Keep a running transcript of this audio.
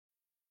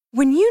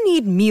When you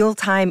need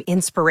mealtime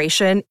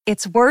inspiration,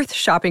 it's worth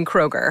shopping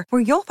Kroger,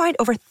 where you'll find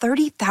over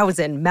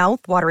 30,000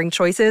 mouth-watering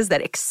choices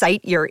that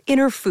excite your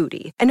inner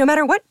foodie. And no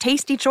matter what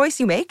tasty choice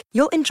you make,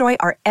 you'll enjoy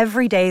our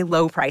everyday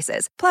low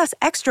prices, plus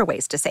extra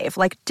ways to save,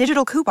 like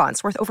digital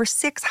coupons worth over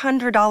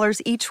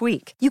 $600 each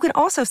week. You can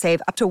also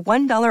save up to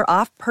 $1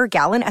 off per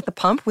gallon at the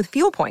pump with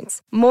fuel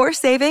points. More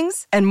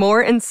savings and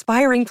more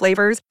inspiring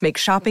flavors make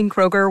shopping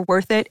Kroger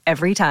worth it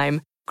every time.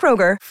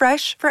 Kroger,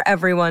 fresh for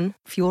everyone.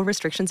 Fuel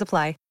restrictions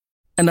apply.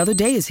 Another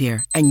day is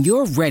here, and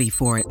you're ready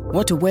for it.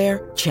 What to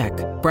wear? Check.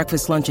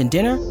 Breakfast, lunch, and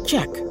dinner?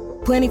 Check.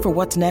 Planning for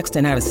what's next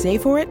and how to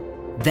save for it?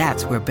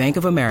 That's where Bank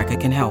of America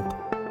can help.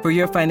 For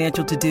your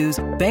financial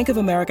to-dos, Bank of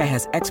America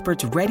has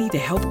experts ready to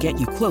help get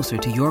you closer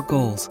to your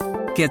goals.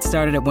 Get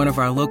started at one of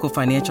our local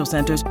financial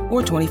centers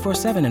or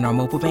 24/7 in our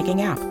mobile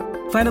banking app.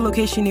 Find a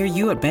location near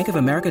you at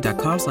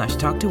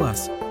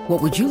bankofamerica.com/talktous. What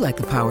would you like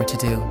the power to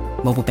do?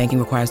 Mobile banking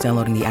requires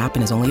downloading the app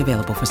and is only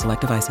available for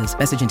select devices.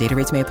 Message and data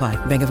rates may apply.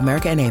 Bank of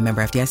America N.A.,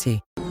 member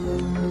FDIC.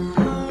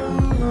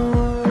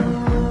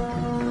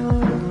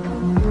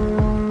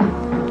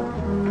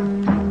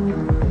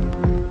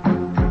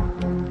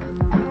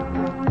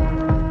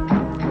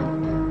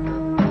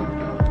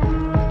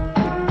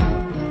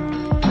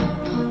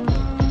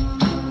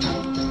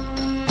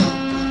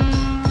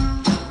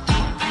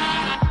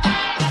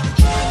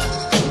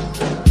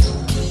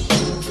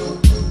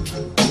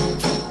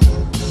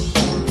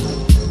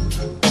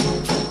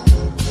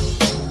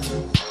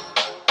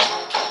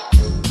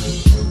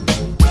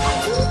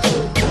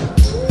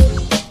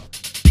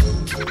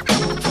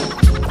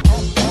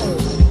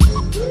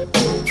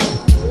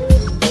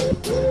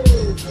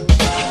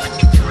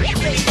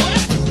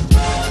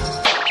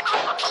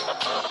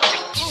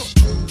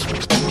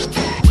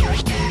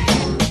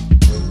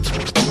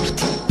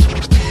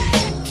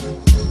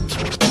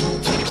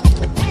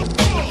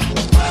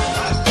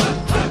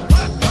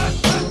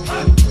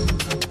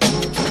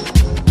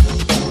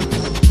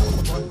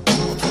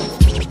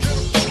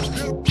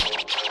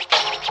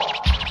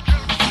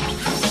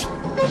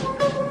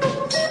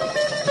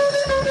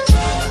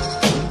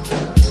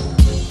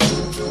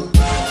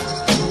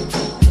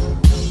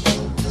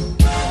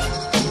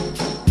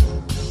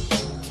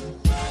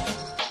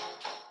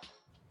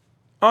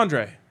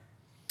 Andre.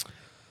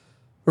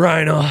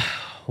 Rhino.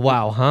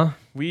 Wow, huh?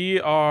 We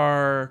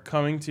are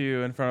coming to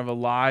you in front of a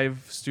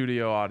live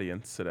studio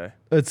audience today.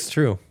 It's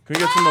true. Can we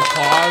get some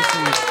applause?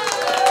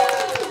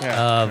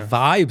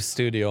 Vibe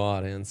studio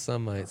audience,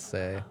 some might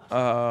say.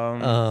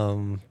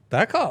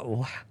 That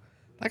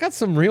got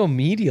some real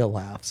media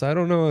laughs. I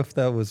don't know if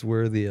that was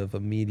worthy of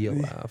a media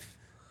laugh.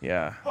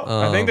 Yeah.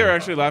 I think they were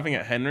actually laughing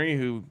at Henry,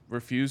 who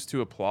refused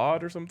to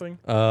applaud or something.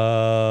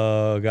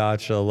 Oh,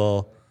 gotcha.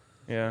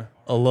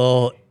 A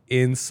little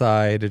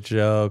inside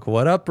joke.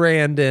 What up,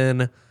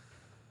 Brandon?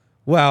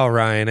 Wow,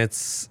 Ryan,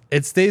 it's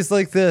days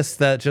like this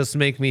that just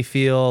make me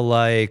feel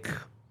like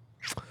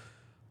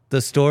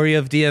the story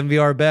of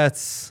DMVR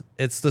bets.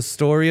 It's the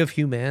story of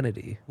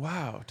humanity.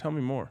 Wow, tell me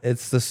more.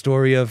 It's the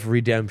story of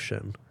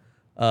redemption,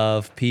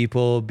 of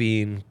people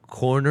being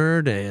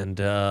cornered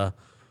and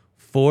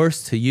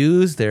forced to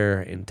use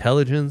their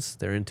intelligence,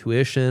 their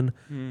intuition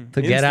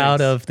to get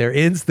out of their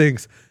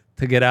instincts,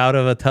 to get out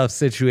of a tough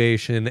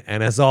situation.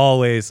 And as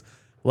always,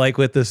 like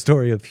with the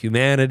story of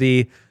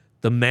humanity,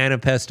 the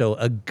manifesto,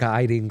 a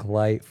guiding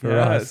light for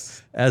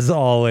us, as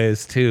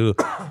always, to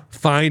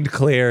find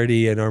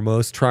clarity in our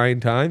most trying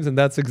times. And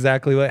that's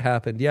exactly what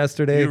happened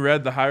yesterday. You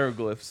read the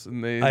hieroglyphs,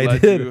 and they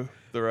led you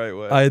the right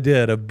way. I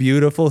did. A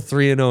beautiful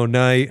 3-0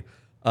 night.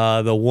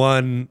 The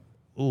one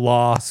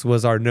loss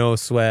was our no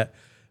sweat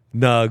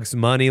Nugs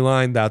money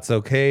line. That's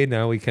okay.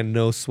 Now we can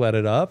no sweat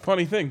it up.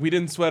 Funny thing, we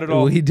didn't sweat at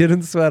all. We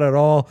didn't sweat at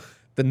all.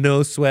 The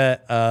no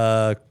sweat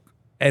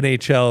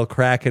NHL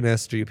Kraken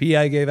SGP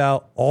I gave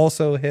out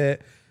also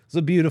hit. It's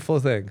a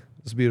beautiful thing.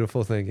 It's a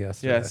beautiful thing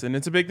yesterday. Yes, and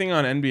it's a big thing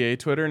on NBA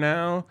Twitter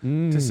now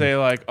to say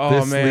like, oh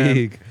this man,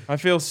 league. I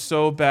feel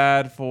so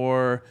bad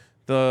for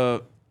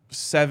the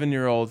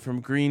 7-year-old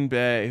from Green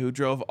Bay who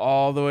drove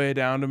all the way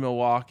down to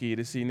Milwaukee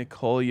to see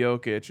Nikola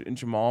Jokic and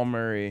Jamal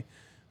Murray,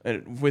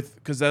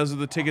 because those are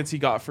the tickets he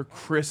got for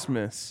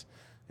Christmas,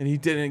 and he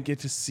didn't get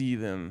to see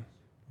them.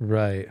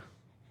 Right.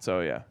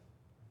 So yeah,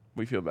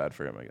 we feel bad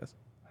for him, I guess.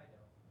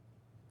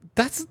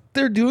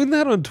 They're doing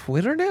that on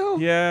Twitter now?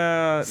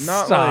 Yeah,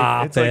 not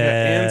like it's like an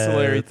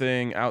ancillary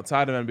thing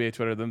outside of NBA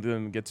Twitter,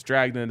 then gets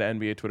dragged into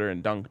NBA Twitter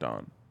and dunked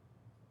on.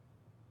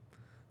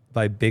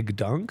 By Big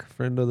Dunk,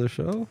 friend of the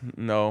show?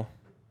 No,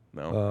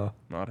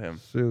 not him.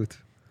 Shoot.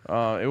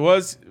 It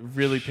was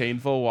really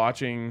painful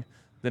watching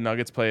the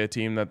Nuggets play a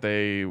team that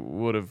they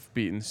would have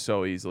beaten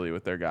so easily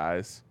with their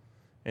guys,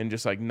 and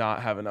just like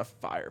not have enough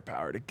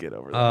firepower to get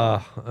over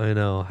them. I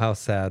know. How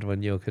sad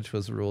when Jokic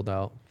was ruled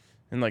out.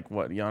 And like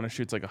Giannis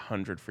shoots like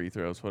 100 free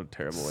throws. What a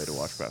terrible way to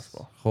watch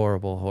basketball.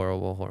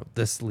 Horrible.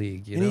 This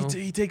league, you know?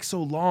 He takes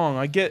so long.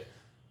 I get,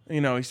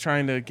 he's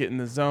trying to get in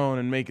the zone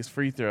and make his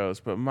free throws,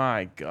 but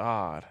my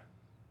God.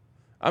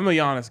 I'm a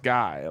Giannis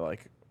guy.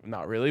 Like,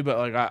 not really, but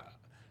like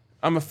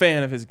I'm a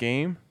fan of his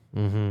game.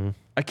 Mm-hmm.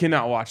 I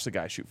cannot watch the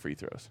guy shoot free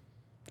throws.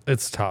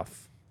 It's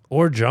tough.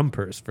 Or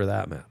jumpers, for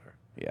that matter.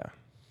 Yeah.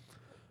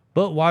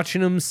 But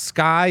watching him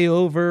sky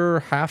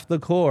over half the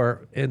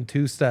court in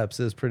 2 steps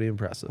is pretty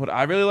impressive. What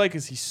I really like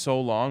is he's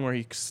so long where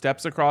he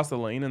steps across the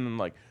lane and then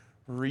like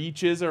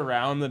reaches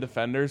around the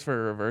defenders for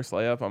a reverse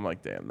layup. I'm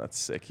like, damn, that's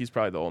sick. He's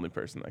probably the only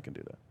person that can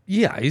do that.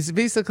 Yeah, he's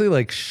basically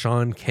like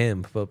Sean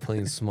Kemp, but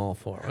playing small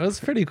forward. It's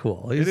pretty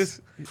cool.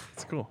 It's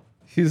cool.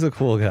 He's a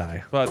cool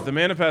guy. But the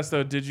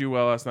Manifesto did you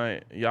well last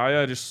night.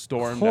 Yaya just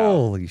stormed out.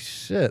 Holy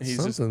shit. He's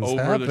just Something's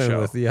over the happening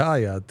show. with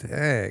Yaya.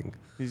 Dang.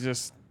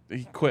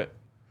 He quit.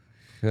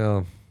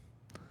 Yeah.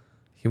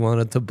 He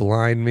wanted to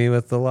blind me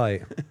with the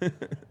light.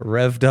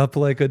 Revved up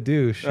like a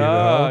douche, you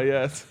know?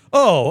 Yes.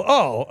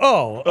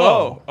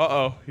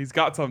 Oh. He's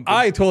got something.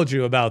 I told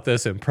you about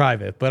this in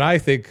private, but I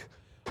think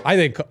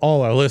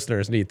all our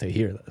listeners need to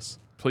hear this.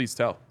 Please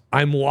tell.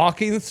 I'm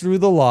walking through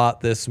the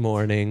lot this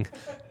morning,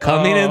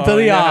 coming into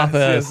the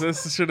office.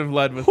 Yes, this should have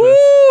led with Woo!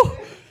 this.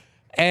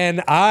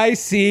 And I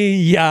see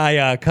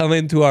Yaya come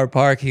into our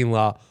parking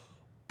lot,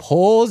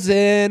 pulls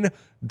in,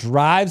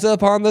 drives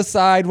up on the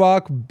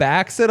sidewalk,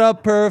 backs it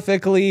up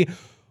perfectly,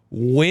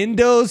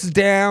 windows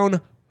down,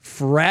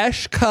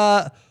 fresh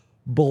cut,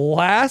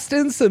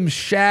 blasting some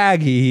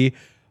Shaggy.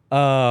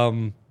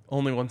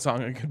 Only one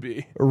song it could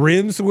be.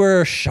 Rims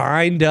were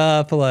shined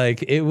up.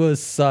 Like, it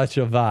was such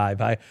a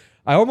vibe.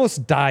 I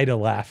almost died of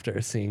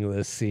laughter seeing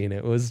this scene.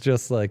 It was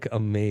just like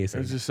amazing.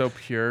 It was just so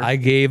pure. I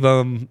gave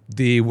him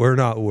the "we're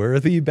not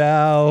worthy"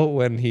 bow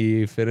when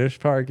he finished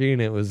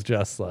parking. It was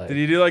just like, Did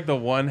he do like the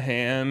one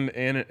hand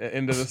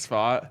into the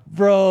spot?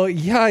 bro,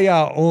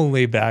 Yaya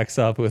only backs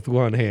up with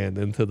one hand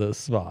into the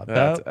spot.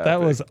 That's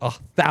That was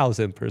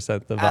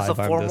 1,000% the As a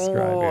vibe I'm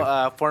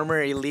describing.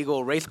 former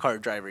illegal race car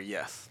driver,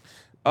 yes.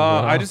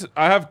 I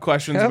have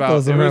questions Have about.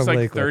 those It was around like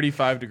Lakeland.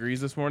 35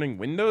 degrees this morning.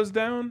 Windows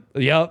down.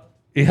 Yep.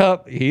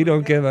 He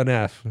don't give an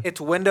F.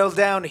 It's windows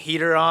down,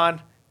 heater on,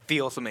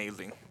 feels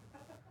amazing.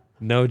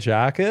 No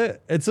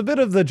jacket. It's a bit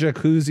of the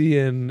jacuzzi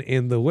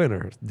in the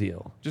winter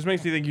deal. Just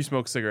makes me think you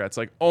smoke cigarettes.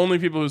 Like only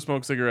people who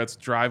smoke cigarettes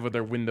drive with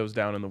their windows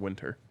down in the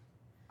winter.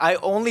 I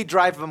only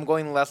drive if I'm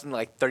going less than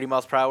like 30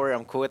 miles per hour.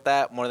 I'm cool with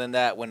that. More than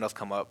that, windows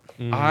come up.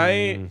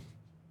 I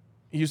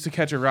used to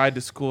catch a ride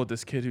to school with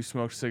this kid who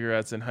smoked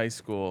cigarettes in high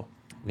school.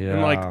 Yeah.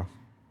 And like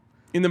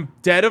in the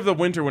dead of the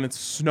winter when it's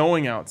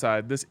snowing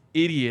outside, this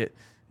idiot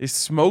is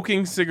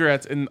smoking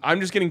cigarettes and I'm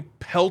just getting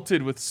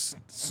pelted with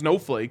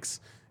snowflakes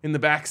in the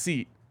back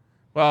seat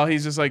while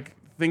he's just like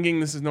thinking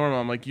this is normal.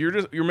 I'm like,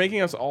 you're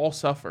making us all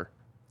suffer,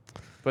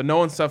 but no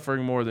one's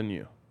suffering more than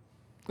you.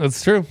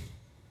 That's true.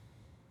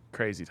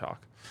 Crazy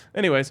talk.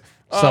 Anyways,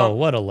 So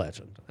what a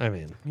legend. I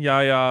mean,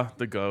 Yaya,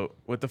 the GOAT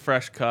with the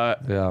fresh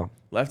cut, yeah.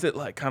 left it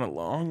like kind of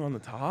long on the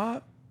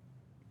top.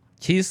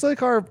 He's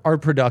like our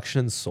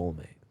production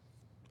soulmate.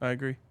 I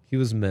agree. He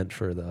was meant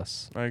for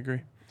this I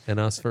agree. and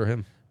us for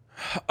him.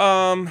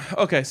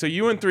 Okay, so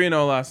you went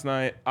 3-0 last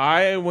night.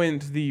 I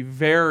went the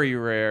very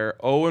rare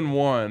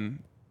 0-1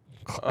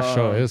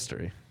 Show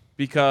history.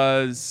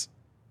 because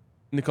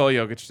Nikola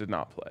Jokic did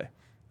not play.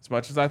 As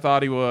much as I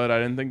thought he would, I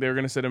didn't think they were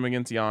going to sit him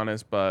against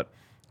Giannis, but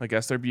I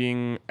guess they're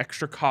being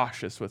extra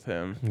cautious with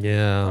him.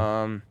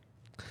 Yeah.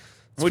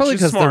 It's Which probably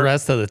is because the smart.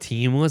 rest of the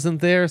team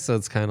wasn't there, so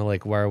it's kind of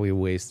like, why are we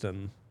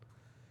wasting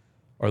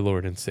our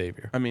Lord and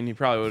Savior? I mean, he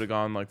probably would have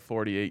gone like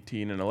 40,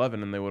 18, and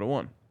 11, and they would have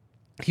won.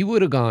 He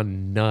would have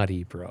gone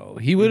nutty, bro.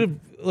 He would have,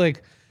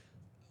 like,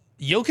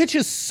 Jokic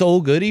is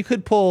so good. He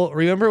could pull.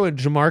 Remember when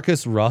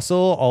Jamarcus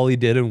Russell, all he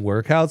did in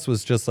workouts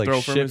was just like Throw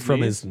from shit his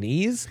from his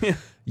knees?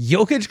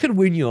 Jokic could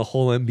win you a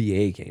whole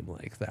NBA game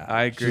like that.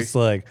 I agree. Just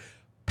like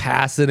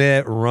passing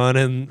it,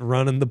 running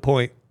the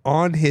point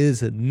on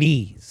his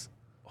knees.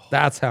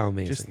 That's how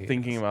amazing Just he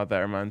thinking is. about that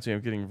reminds me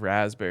of getting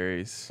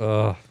raspberries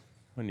Ugh.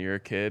 when you're a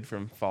kid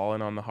from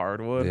falling on the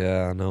hardwood.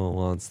 Yeah, no one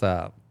wants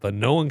that. But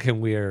no one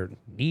can wear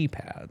knee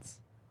pads.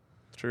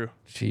 True.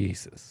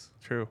 Jesus.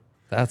 True.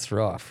 That's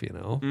rough, you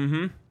know?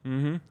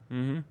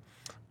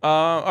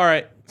 All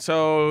right.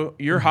 So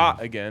you're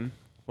hot again.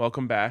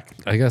 Welcome back.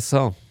 I guess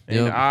so.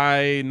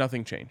 And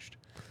nothing changed.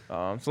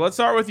 So let's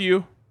start with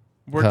you.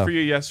 Worked Okay. for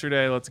you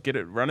yesterday. Let's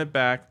run it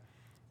back.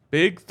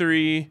 Big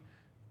three.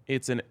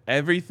 It's an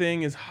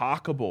everything is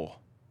hockable.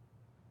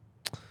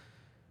 It's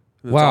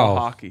all Wow.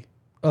 hockey.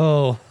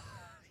 Oh,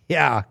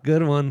 yeah.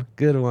 Good one.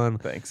 Good one.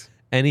 Thanks.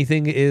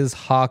 Anything is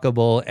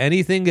hockable.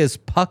 Anything is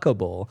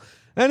puckable.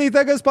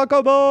 Anything is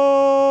puckable.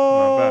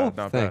 Not bad,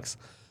 not bad. Thanks.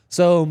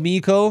 So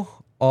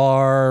Miko,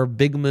 our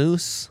big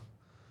moose,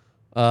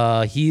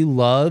 he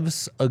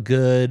loves a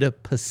good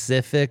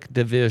Pacific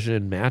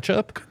Division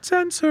matchup.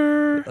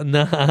 Censor.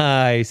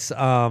 Nice.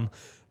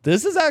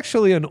 This is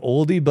actually an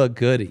oldie but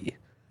goodie.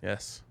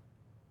 Yes.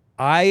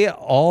 I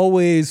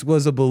always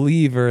was a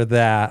believer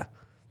that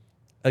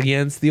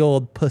against the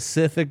old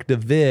Pacific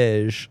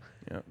Division,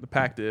 Yeah. The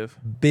Pac Div.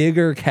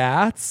 bigger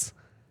cats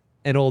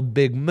and old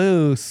big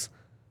moose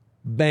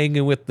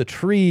banging with the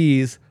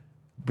trees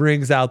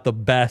brings out the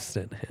best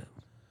in him.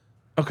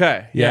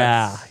 Okay.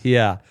 Yeah, Yes.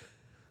 yeah.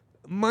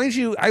 mind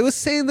you, I was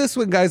saying this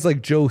when guys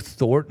like Joe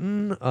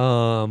Thornton,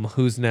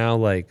 who's now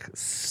like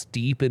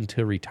steep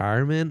into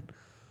retirement,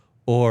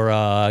 or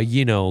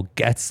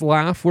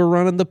Getzlaff were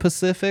running the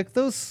Pacific.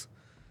 Those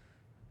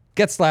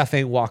Getzlaff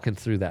ain't walking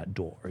through that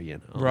door,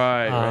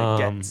 Right.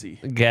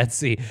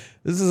 Getsy.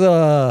 This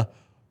is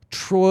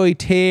Troy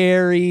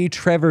Terry,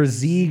 Trevor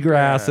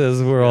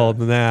Zegrass's world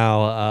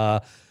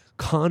now.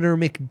 Connor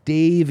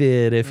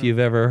McDavid, if you've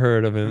ever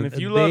heard of him. And if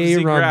you love they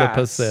run the Zegras,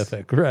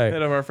 Pacific, right?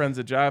 Hit up our friends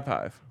at Jive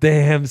Hive.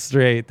 Damn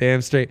straight.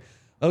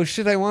 Oh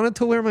shit! I wanted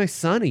to wear my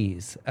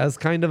sunnies as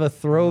kind of a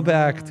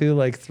throwback to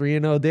like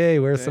 3-0 day.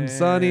 Wear some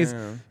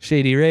sunnies.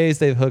 Shady Rays.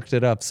 They've hooked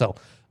it up. So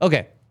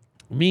okay,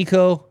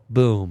 Mikko,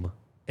 boom.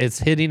 It's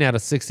hitting at a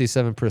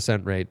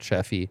 67% rate.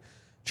 Sheffy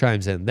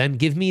chimes in. Then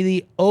give me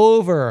the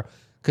over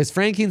because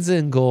Frankie's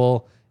in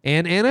goal,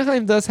 and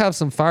Anaheim does have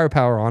some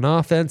firepower on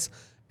offense.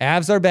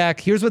 Avs are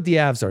back. Here's what the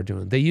Avs are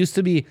doing. They used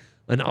to be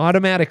an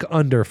automatic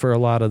under for a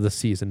lot of the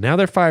season. Now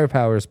their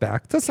firepower is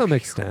back to some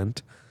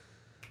extent.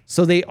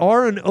 So they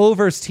are an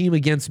overs team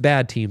against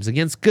bad teams.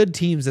 Against good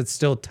teams, it's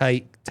still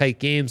tight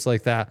games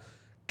like that.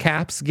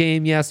 Caps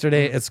game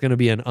yesterday, it's going to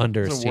be an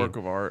unders It's a team. work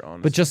of art,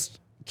 honestly. But just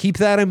keep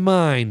that in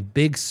mind.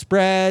 Big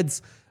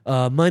spreads,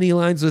 money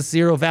lines with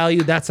zero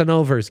value, that's an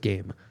overs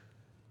game.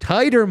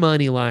 Tighter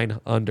money line,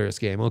 unders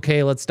game.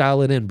 Okay, let's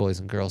dial it in, boys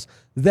and girls.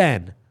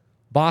 Then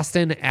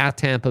Boston at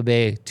Tampa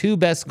Bay, 2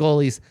 best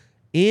goalies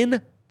in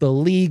the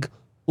league.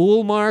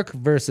 Ullmark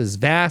versus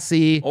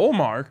Vasi.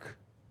 Olmark?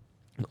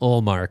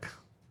 Ullmark.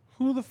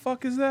 Who the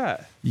fuck is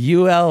that?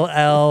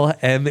 Ullmark.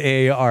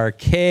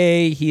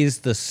 He's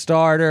the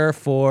starter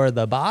for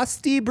the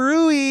Boston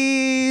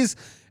Bruins,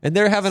 and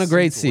they're having a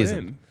great season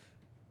When?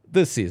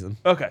 this season.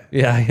 Okay.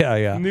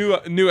 Yeah.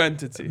 New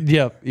entity.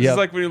 Yep. This is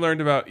like when you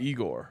learned about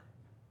Igor.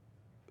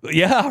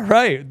 Yeah,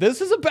 right.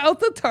 This is about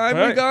the time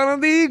we Right. got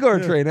on the Igor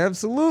train.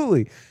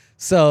 Absolutely.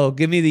 So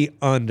give me the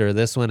under.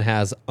 This one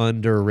has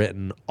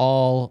underwritten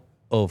all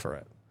over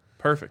it.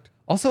 Perfect.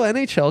 Also,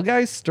 NHL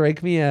guys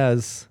strike me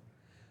as,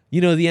 the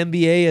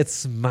NBA,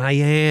 it's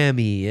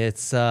Miami.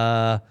 It's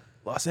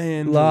Los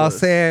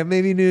Angeles.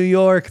 maybe New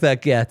York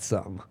that gets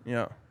them.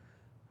 Yeah.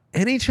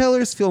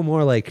 NHLers feel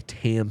more like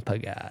Tampa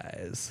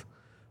guys.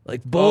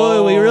 Like,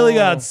 boy, we really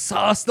got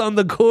sauced on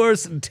the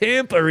course in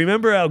Tampa.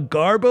 Remember how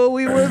garbo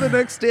we were the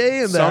next day?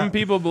 And Some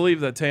people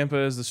believe that Tampa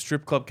is the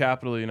strip club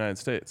capital of the United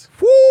States.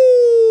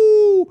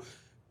 Woo!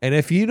 And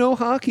if you know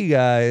hockey,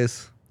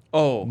 guys,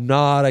 Oh.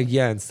 not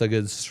against a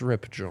good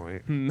strip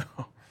joint. No.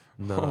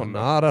 No,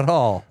 not at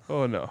all.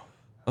 Oh, no.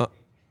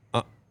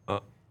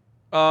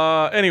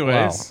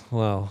 Anyways.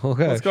 Wow.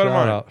 Okay. Let's go to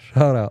Martin.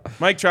 Shout out.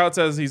 Mike Trout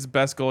says he's the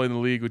best goalie in the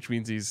league, which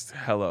means he's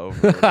hella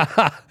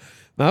over.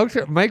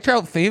 Mike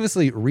Trout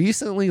famously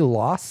recently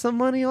lost some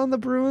money on the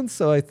Bruins,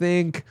 so I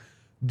think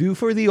due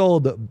for the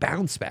old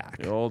bounce back.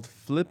 The old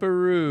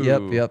flipperoo.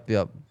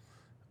 Yep.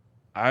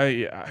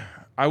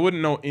 I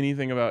wouldn't know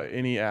anything about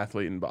any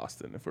athlete in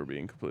Boston, if we're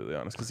being completely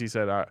honest, because he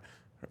said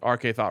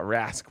RK thought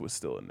Rask was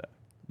still in net.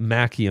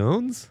 Mac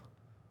Jones?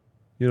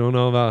 You don't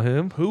know about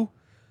him? Who?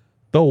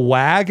 The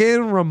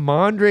Wagon,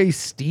 Ramondre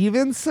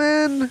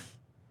Stevenson?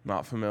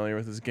 Not familiar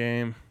with his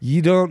game.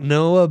 You don't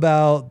know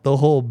about the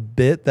whole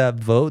bit that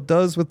Vogt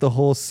does with the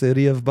whole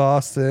city of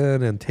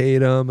Boston and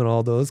Tatum and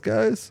all those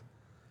guys?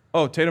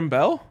 Oh, Tatum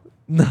Bell?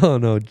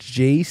 No,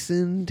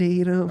 Jason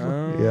Tatum.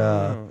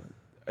 Yeah.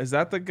 Is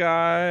that the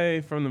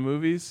guy from the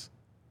movies?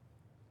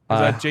 Or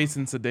is that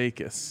Jason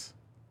Sudeikis?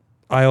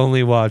 I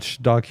only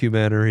watch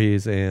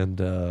documentaries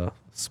and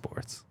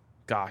sports.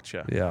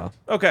 Gotcha. Yeah.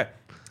 Okay.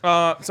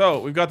 So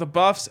we've got the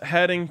Buffs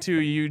heading to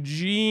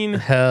Eugene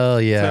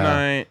Hell yeah.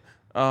 tonight.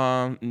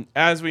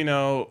 As we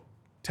know,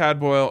 Tad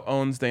Boyle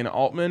owns Dana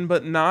Altman,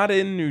 but not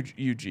in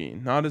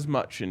Eugene. Not as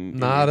much in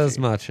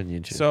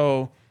Eugene.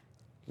 So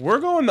we're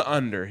going to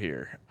under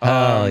here.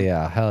 Hell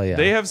yeah.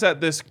 They have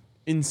set this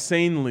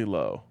insanely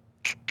low,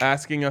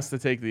 asking us to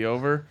take the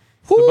over.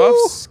 Woo! The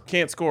Buffs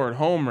can't score at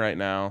home right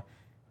now.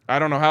 I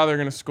don't know how they're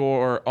going to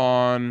score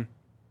on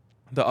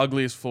the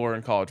ugliest floor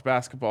in college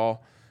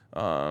basketball.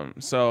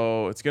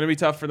 So it's going to be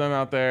tough for them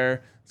out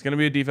there. It's going to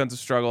be a defensive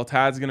struggle.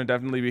 Tad's going to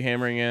definitely be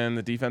hammering in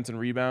the defense and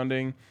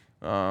rebounding.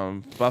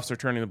 Buffs are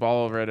turning the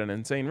ball over at an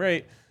insane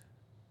rate.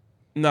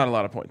 Not a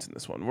lot of points in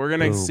this one. We're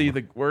going to see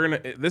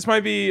this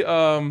might be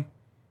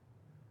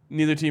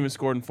neither team has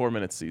scored in 4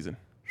 minutes season.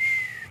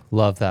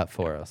 Love that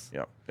for us.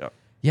 Yep.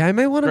 Yeah, I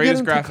might want to get Greatest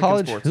into graphic in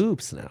college sports.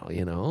 hoops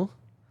now,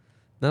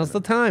 Now's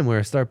the time where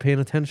I start paying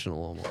attention a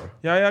little more.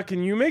 Yeah.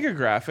 Can you make a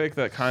graphic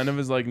that kind of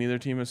is like neither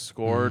team has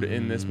scored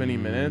in this many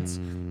minutes,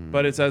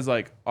 but it says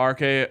like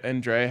RK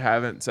and Dre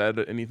haven't said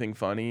anything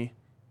funny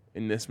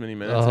in this many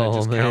minutes, and it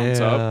just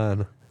counts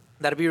up.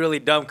 That'd be really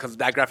dumb because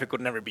that graphic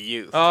would never be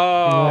used.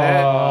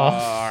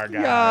 Yeah,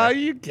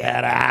 you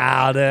get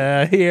out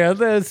of here,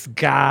 this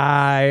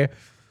guy.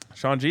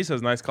 Sean G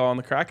says nice call on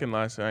the Kraken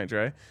last night,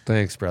 Dre.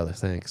 Thanks, brother.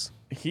 Thanks.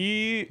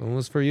 It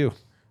was for you.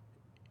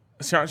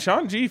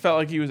 Sean G felt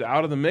like he was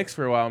out of the mix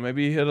for a while.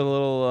 Maybe he hit a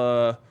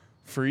little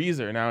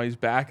freezer. Now he's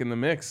back in the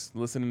mix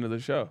listening to the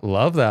show.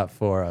 Love that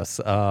for us.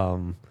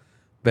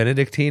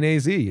 Benedictine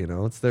AZ,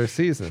 it's their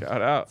season.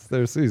 Shout out. It's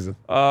their season.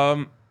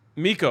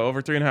 Miko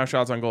over 3.5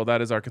 shots on goal.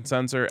 That is our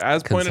consensor.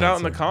 As pointed out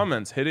in the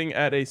comments, hitting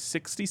at a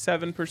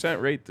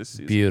 67% rate this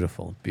season.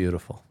 Beautiful,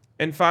 beautiful.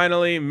 And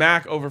finally,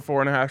 Mac over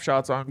 4.5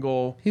 shots on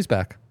goal. He's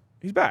back.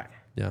 He's back.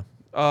 Yeah.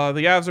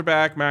 The Avs are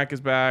back. Mac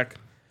is back.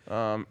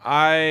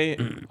 I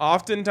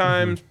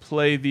oftentimes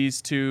play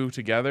these two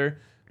together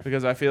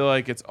because I feel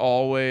like it's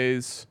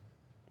always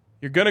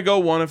you're gonna go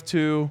 1 of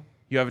 2.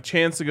 You have a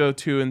chance to go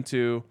 2 and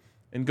 2,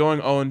 and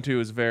going 0 and 2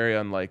 is very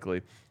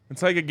unlikely.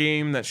 It's like a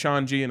game that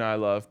Sean G and I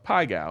love,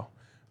 Pai Gow,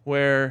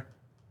 where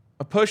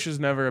a push is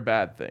never a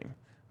bad thing.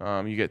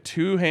 You get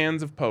 2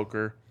 hands of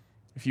poker.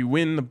 If you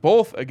win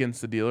both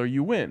against the dealer,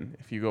 you win.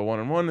 If you go 1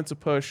 and 1, it's a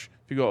push.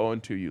 If you go 0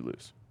 and 2, you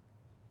lose.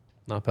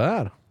 Not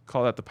bad.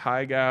 Call that the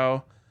Pai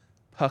Gow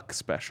Puck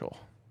Special.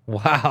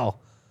 Wow.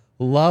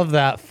 Love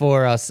that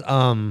for us.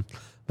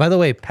 By the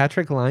way,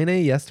 Patrick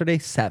Laine yesterday,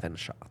 7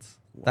 shots.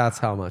 Wow. That's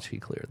how much he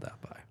cleared that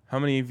by. How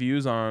many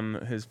views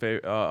on his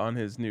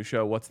new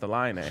show, What's the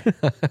Line, eh?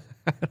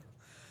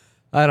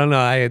 I don't know.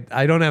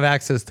 I don't have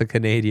access to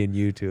Canadian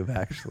YouTube,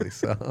 actually,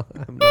 so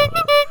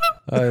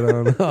I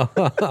don't know.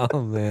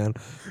 Oh, man.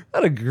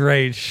 What a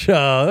great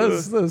show.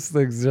 This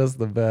thing's just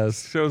the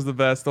best. Show's the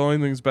best. The only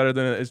thing that's better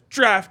than it is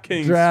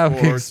DraftKings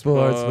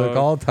Sportsbook.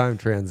 All-time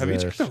transition.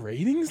 Have you checked the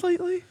ratings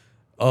lately?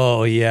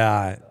 Oh,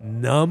 yeah.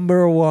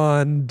 Number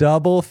 1,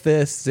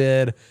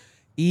 double-fisted.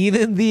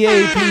 Even the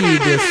AP,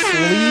 the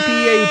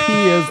sleepy AP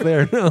as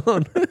they're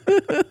known.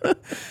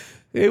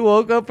 They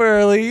woke up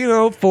early,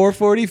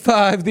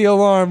 4:45, the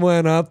alarm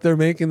went up. They're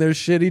making their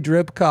shitty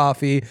drip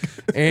coffee.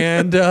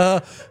 And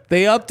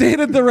they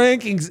updated the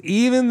rankings.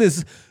 Even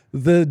the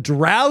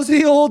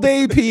drowsy old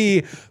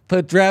AP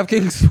put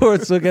DraftKings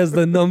Sportsbook as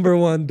the number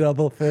 1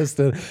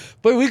 double-fisted.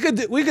 But we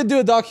could do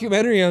a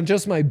documentary on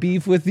just my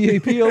beef with the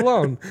AP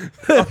alone.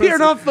 If you're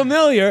not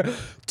familiar,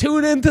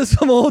 tune into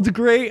some old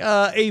great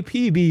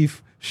AP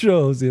beef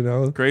shows,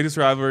 Greatest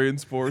rivalry in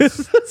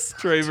sports.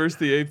 Trey versus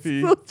the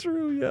AP. So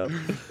true, yeah.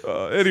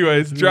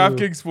 Anyways,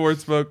 DraftKings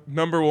Sportsbook,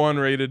 number 1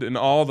 rated in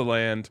all the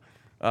land.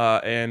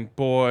 And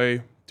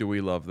boy, do we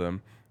love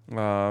them.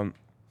 I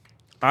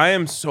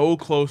am so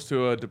close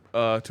to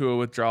a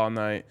withdrawal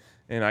night,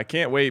 and I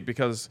can't wait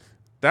because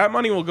that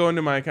money will go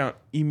into my account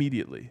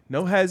immediately.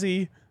 No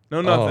hezzy,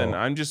 no nothing.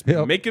 I'm just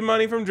making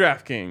money from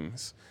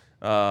DraftKings.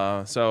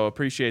 So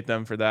appreciate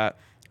them for that.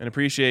 And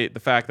appreciate the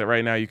fact that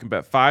right now you can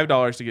bet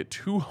 $5 to get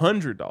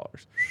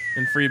 $200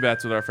 in free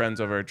bets with our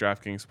friends over at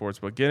DraftKings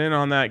Sportsbook. Get in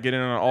on that. Get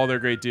in on all their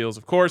great deals.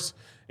 Of course,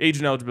 age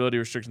and eligibility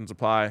restrictions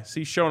apply.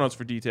 See show notes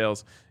for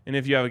details. And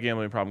if you have a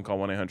gambling problem, call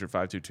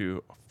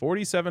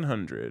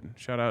 1-800-522-4700.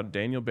 Shout out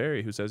Daniel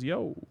Barry, who says,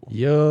 yo.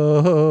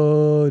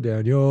 Yo,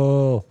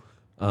 Daniel.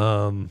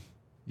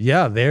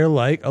 Yeah, they're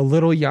like a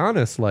little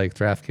Giannis like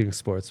DraftKings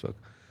Sportsbook.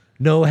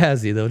 No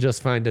hezzy. They'll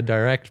just find a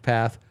direct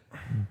path.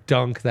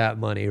 Dunk that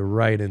money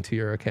right into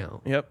your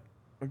account. Yep.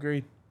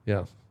 Agreed.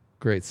 Yeah.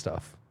 Great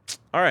stuff.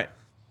 All right.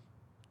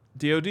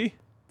 DOD?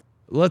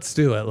 Let's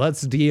do it.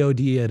 Let's DOD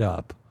it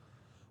up.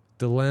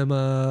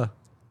 Dilemma.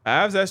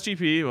 Avs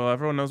SGP. Well,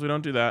 everyone knows we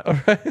don't do that.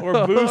 Right.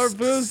 Or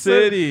Boost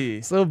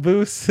City. So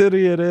Boost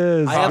City it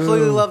is. I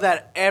absolutely love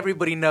that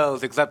everybody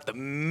knows except the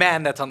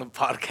man that's on the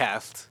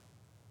podcast.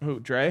 Who,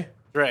 Dre?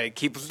 Right,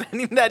 keep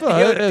sending that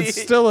DOD.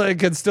 It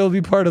could still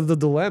be part of the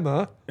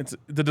dilemma. It's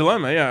the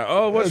dilemma, yeah.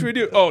 Oh, what should we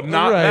do? Oh,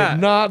 that.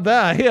 Not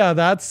that. Yeah,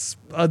 that's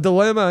a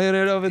dilemma in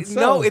and of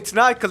itself. No, it's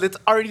not, because it's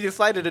already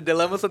decided. A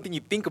dilemma is something you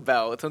think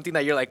about. It's something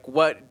that you're like,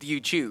 what do you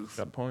choose?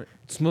 Got a point.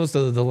 It's most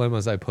of the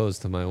dilemmas I pose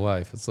to my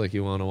wife. It's like,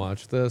 you want to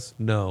watch this?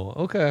 No.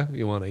 Okay.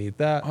 You want to eat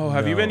that? Oh,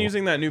 have No. you been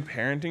using that new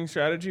parenting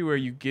strategy where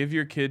you give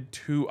your kid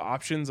 2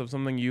 options of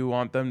something you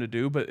want them to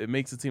do, but it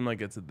makes it seem like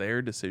it's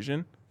their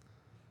decision?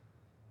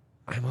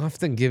 I'm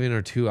often giving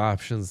her 2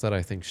 options that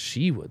I think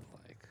she would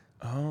like.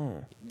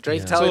 Oh.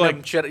 Dre's telling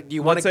him, do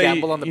you want to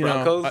gamble on the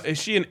Broncos? Is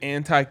she an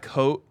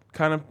anti-coat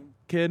kind of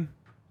kid?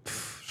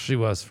 She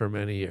was for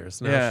many years.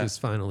 Now she's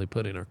finally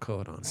putting her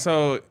coat on.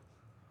 So,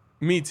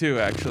 me too,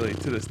 actually,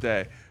 to this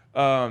day.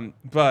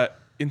 But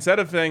instead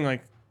of saying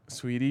like,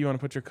 sweetie, you want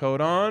to put your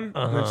coat on?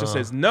 And it just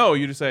says no.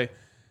 You just say,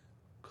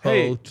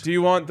 hey, do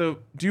you want the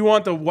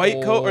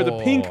white coat or the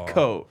pink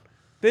coat?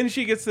 Then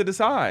she gets to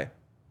decide.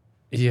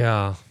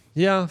 Yeah.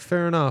 Yeah,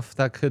 fair enough.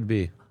 That could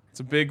be. It's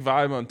a big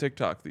vibe on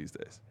TikTok these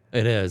days.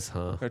 It is,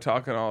 huh? They're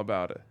talking all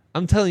about it.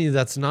 I'm telling you,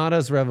 that's not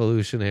as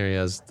revolutionary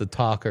as the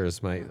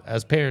talkers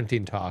as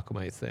parenting talk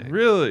might think.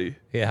 Really?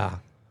 Yeah.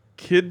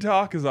 Kid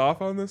talk is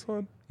off on this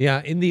one?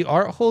 Yeah, in the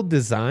art hole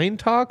design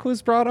talk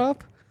was brought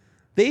up.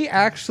 They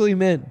actually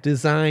meant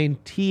design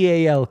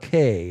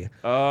TALK,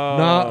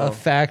 not a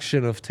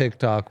faction of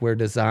TikTok where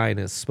design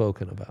is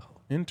spoken about.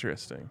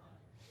 Interesting.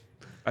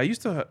 I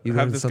used to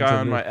have this guy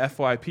on my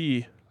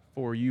FYP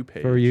For You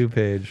page. For You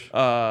page.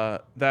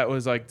 That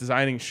was like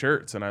designing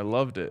shirts, and I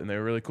loved it, and they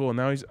were really cool. And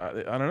now I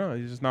don't know,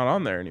 he's just not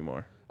on there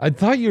anymore. I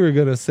thought you were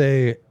gonna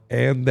say,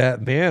 and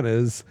that man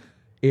is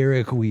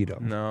Eric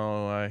Weedham.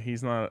 No,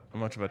 he's not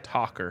much of a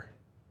talker.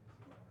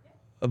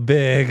 A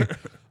big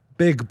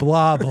Big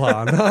blah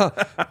blah. Nah.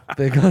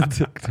 Big on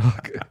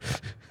TikTok.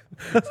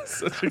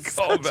 Such a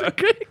callback.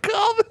 Great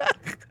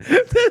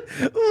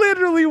callback.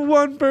 Literally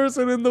one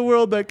person in the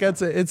world that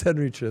gets it. It's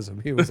Henry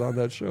Chisholm. He was on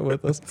that show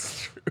with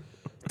us.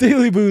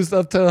 Daily Boost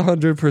up to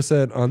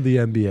 100% on the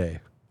NBA.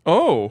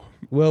 Oh,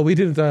 Well, we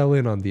didn't dial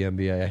in on the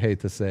NBA. I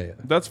hate to say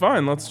it. that's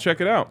fine. Let's check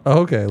it out.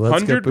 Okay,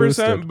 let's get 100%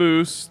 boosted.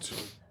 boost.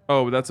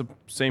 Oh, that's a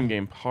same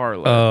game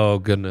parlay. Oh,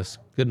 goodness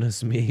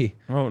me.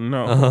 Oh,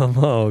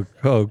 no.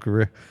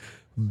 Great.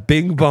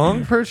 Bing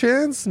bong,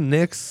 perchance?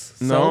 Knicks,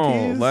 No,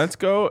 Celtics? let's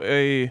go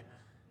a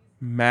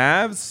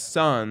Mavs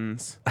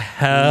Suns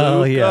Hell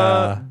Luka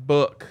yeah.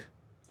 book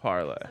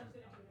parlay.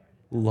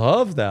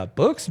 Love that.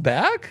 Book's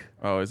back?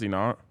 Oh, is he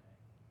not?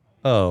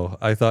 Oh,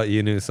 I thought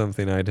you knew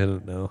something I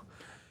didn't know.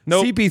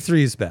 Nope.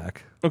 CP3's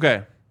back.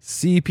 Okay.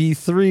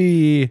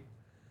 CP3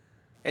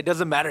 It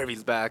doesn't matter if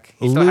he's back.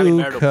 He's still having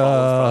marital Luka.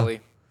 problems,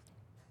 probably.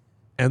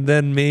 and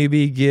then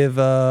maybe give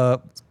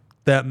that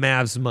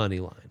Mavs money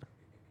line.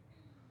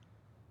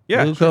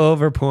 Yeah. Luka sure.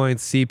 over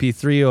points,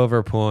 CP3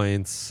 over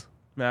points,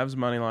 Mavs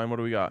money line. What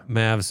do we got?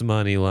 Mavs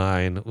money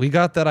line. We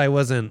got that I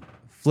wasn't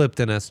flipped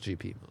in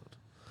SGP mode.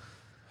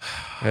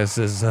 This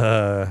is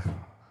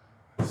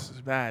This is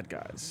bad,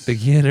 guys.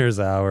 beginner's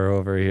hour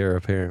over here,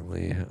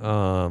 apparently.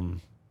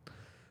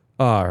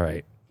 All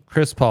right.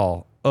 Chris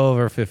Paul,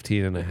 over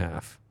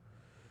 15.5.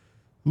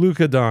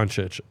 Luka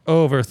Doncic,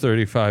 over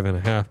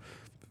 35.5.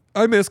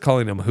 I miss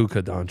calling him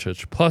Hookah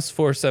Doncic. Plus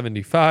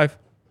 475.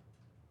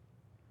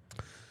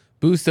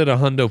 Boosted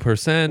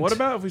 100%. What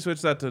about if we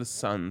switch that to the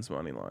Suns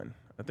money line?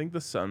 I think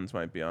the Suns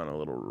might be on a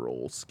little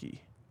roll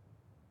ski.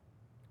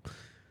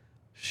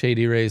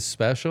 Shady Rays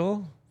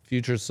special?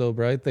 Future's so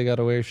bright they got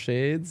to wear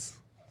shades.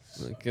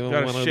 Like, give 'em You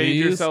gotta one of shade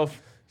these.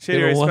 yourself. Shade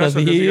Give 'em your one of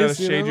special because you gotta these,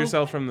 you shade know?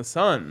 yourself from the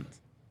sun.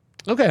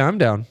 Okay, I'm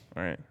down.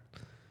 All right.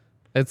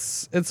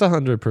 It's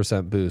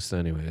 100% boost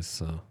anyways,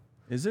 so.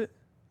 Is it?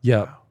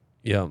 Yep. Wow.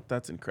 Yep.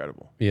 That's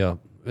incredible. Yep.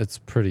 It's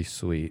pretty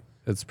sweet.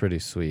 It's pretty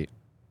sweet.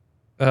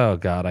 Oh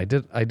god, I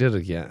did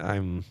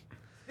again.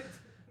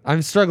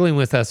 I'm struggling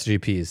with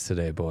SGPs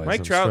today, boys. Mike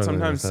I'm Trout struggling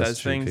sometimes with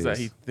says things that SGPs.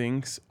 he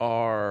thinks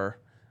are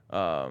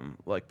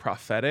like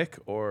prophetic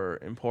or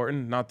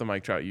important. Not the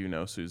Mike Trout you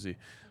know, Susie.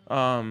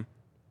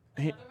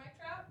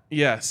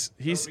 Yes,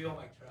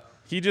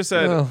 he just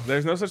said Well.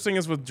 there's no such thing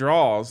as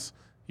withdrawals.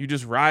 You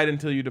just ride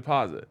until you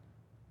deposit.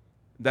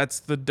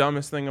 That's the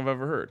dumbest thing I've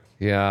ever heard.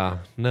 Yeah.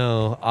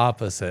 No,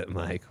 opposite,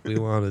 Mike. We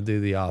want to do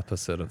the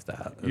opposite of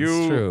that. It's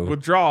You true.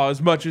 withdraw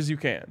as much as you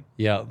can,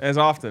 Yep. as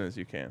often as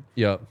you can.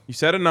 Yep. You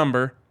set a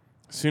number.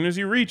 As soon as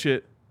you reach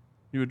it,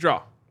 you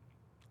withdraw.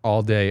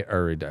 All day,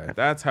 every day.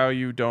 That's how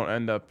you don't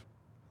end up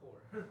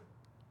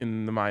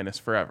in the minus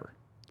forever.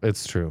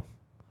 It's true.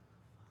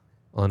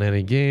 On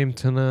any game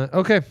tonight.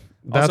 Okay.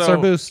 That's Also- our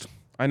boost.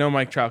 I know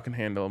Mike Trout can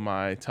handle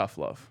my tough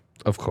love.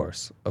 Of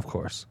course. Of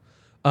course.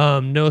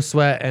 No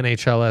sweat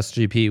NHL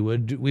SGP.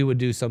 We would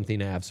do something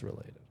Avs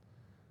related.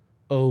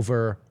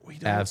 Over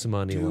Avs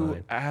money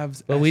line.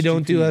 Avs, But we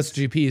don't do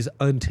SGPs. SGPs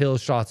until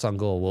shots on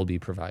goal will be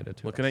provided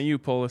to Looking us. at you,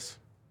 Polis.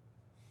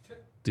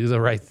 Do the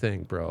right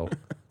thing, bro.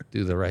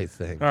 Do the right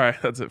thing. All right,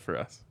 that's it for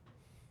us.